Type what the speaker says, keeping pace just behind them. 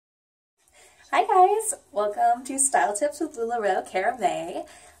Hi guys, welcome to Style Tips with LuLaRoe, Kerra May.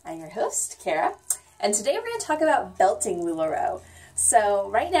 I'm your host, Kerra, and today we're going to talk about belting LuLaRoe. So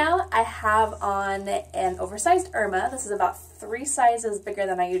right now I have on an oversized Irma. This is about 3 sizes bigger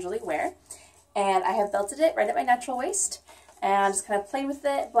than I usually wear, and I have belted it right at my natural waist and just kind of played with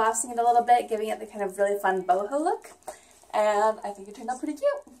it, blousing it a little bit, giving it the kind of really fun boho look, and I think it turned out pretty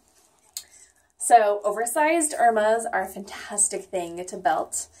cute. So oversized Irmas are a fantastic thing to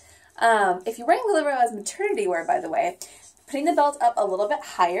belt. If you're wearing LuLaRoe as maternity wear, by the way, putting the belt up a little bit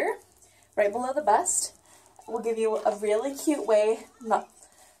higher, right below the bust, will give you a really cute way.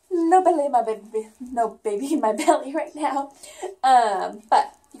 No baby in my belly right now.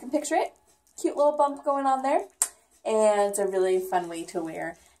 But you can picture it. Cute little bump going on there. And it's a really fun way to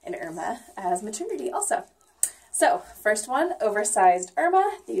wear an Irma as maternity also. So, first one, oversized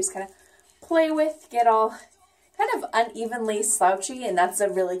Irma that you just kind of play with, get all kind of unevenly slouchy, and that's a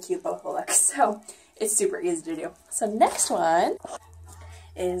really cute boho look. So it's super easy to do. So next one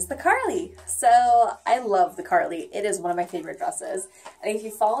is the Carly. So I love the Carly. It is one of my favorite dresses. And if you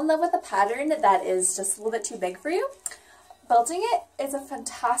fall in love with a pattern that is just a little bit too big for you, belting it is a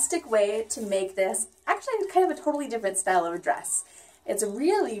fantastic way to make this actually kind of a totally different style of a dress. It's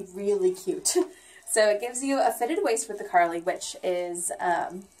really, really cute. So it gives you a fitted waist with the Carly, which is,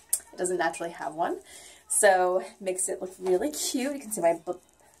 it doesn't naturally have one. So it makes it look really cute. You can see my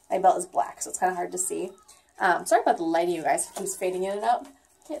belt is black, so it's kind of hard to see. Sorry about the lighting, you guys. It keeps fading in and out.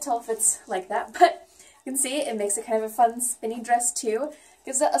 Can't tell if it's like that, but you can see it makes it kind of a fun spinny dress too.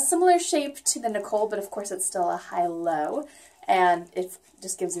 Gives it a similar shape to the Nicole, but of course it's still a high-low, and it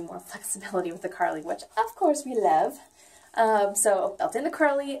just gives you more flexibility with the Carly, which of course we love. So belting the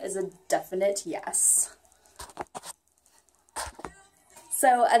Carly is a definite yes.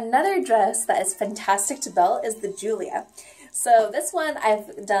 So another dress that is fantastic to belt is the Julia. So this one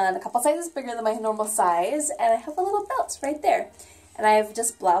I've done a couple sizes bigger than my normal size, and I have a little belt right there. And I've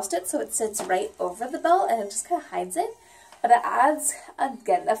just bloused it so it sits right over the belt and it just kind of hides it. But it adds,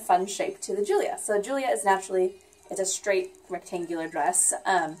 again, a fun shape to the Julia. So Julia is naturally, it's a straight rectangular dress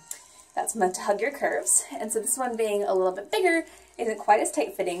that's meant to hug your curves. And so this one being a little bit bigger isn't quite as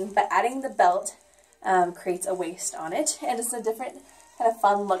tight fitting, but adding the belt creates a waist on it. And it's a different kind of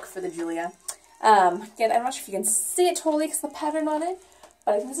fun look for the Julia. Again, I'm not sure if you can see it totally because of the pattern on it,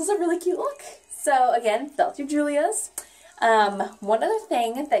 but I think this is a really cute look. So again, belt your Julias. One other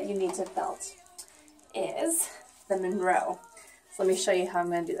thing that you need to belt is the Monroe. So let me show you how I'm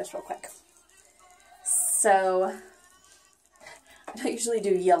going to do this real quick. So I don't usually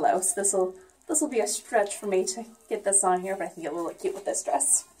do yellow, so this will be a stretch for me to get this on here, but I think it will look cute with this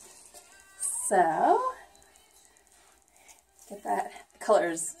dress. So get that. The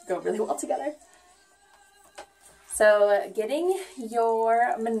colors go really well together. So getting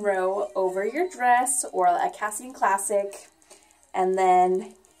your Monroe over your dress or a casting classic and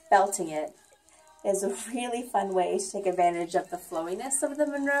then belting it is a really fun way to take advantage of the flowiness of the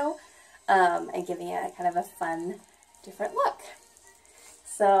Monroe and giving it a kind of a fun, different look.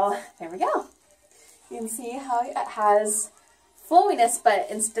 So there we go. You can see how it has flowiness, but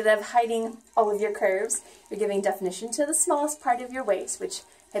instead of hiding all of your curves, you're giving definition to the smallest part of your waist, which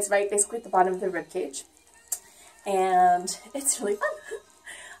hits right basically at the bottom of the rib cage. And it's really fun.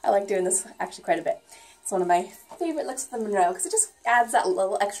 I like doing this actually quite a bit. It's one of my favorite looks of the Monroe because it just adds that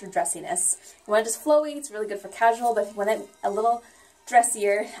little extra dressiness. You want it just flowy, it's really good for casual, but if you want it a little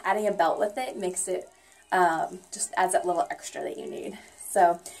dressier, adding a belt with it makes it, just adds that little extra that you need.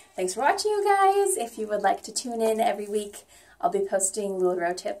 So thanks for watching, you guys. If you would like to tune in every week, I'll be posting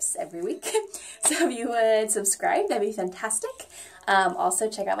LuLaRoe tips every week. So if you would subscribe, that'd be fantastic. Also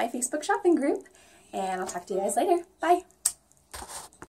check out my Facebook shopping group, and I'll talk to you guys later. Bye.